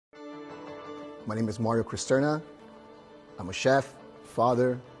My name is Mario Cristerna. I'm a chef,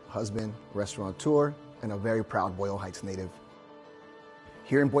 father, husband, restaurateur, and a very proud Boyle Heights native.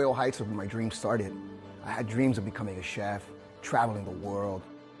 Here in Boyle Heights is where my dreams started. I had dreams of becoming a chef, traveling the world.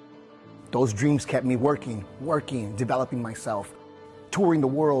 Those dreams kept me working, developing myself, touring the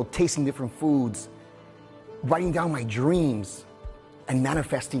world, tasting different foods, writing down my dreams, and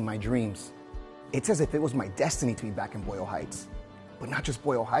manifesting my dreams. It's as if it was my destiny to be back in Boyle Heights. But not just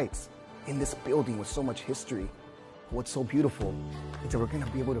Boyle Heights. In this building with so much history, what's so beautiful is that we're going to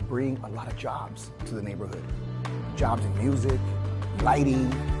be able to bring a lot of jobs to the neighborhood. Jobs in music,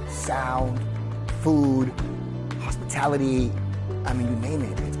 lighting, sound, food, hospitality. I mean, you name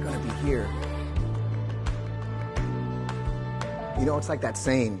it, it's going to be here. You know, it's like that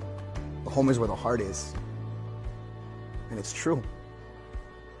saying, the home is where the heart is. And it's true.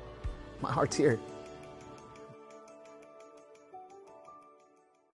 My heart's here.